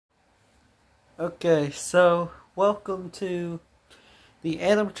Okay, so welcome to the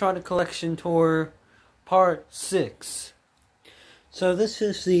animatronic collection tour, part 6. So this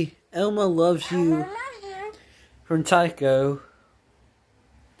is the Elmo Loves You from Tyco.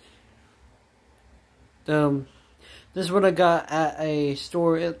 This is what I got at a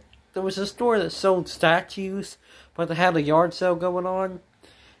store. There was a store that sold statues, but they had a yard sale going on,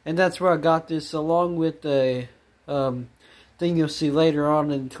 and that's where I got this, along with the thing you'll see later on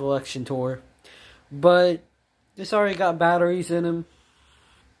in the collection tour. But this already got batteries in them.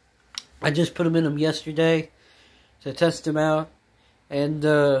 I just put them in them yesterday to test them out. And,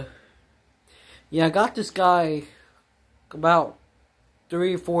 yeah, I got this guy about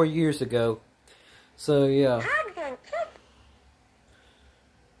 3 or 4 years ago. So, yeah.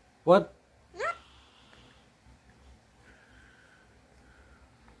 What?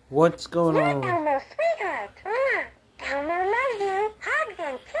 What's going on? Elmo, sweetheart. Elmo loves you. Hugs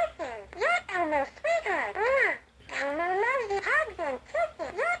and kisses. You're Elmo, sweetheart. Elmo loves you. Hugs and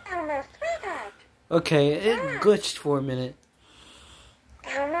kisses. You're Elmo, sweetheart. Okay, it glitched for a minute.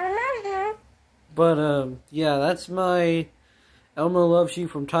 Elmo loves you. But, yeah, that's my Elmo Loves You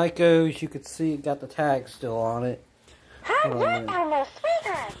from Tyco. As you can see, it got the tag still on it. Hug your Elmo,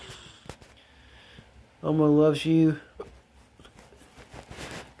 sweetheart. Elmo Loves You.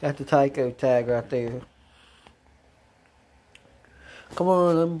 Got the Tyco tag right there. Come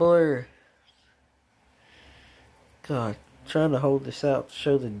on, unblur. God, trying to hold this out to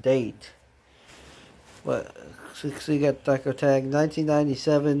show the date. But, so you got the Tyco tag,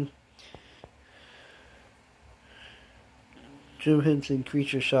 1997. Jim Henson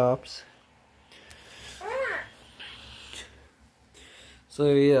Creature Shops.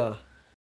 So, yeah.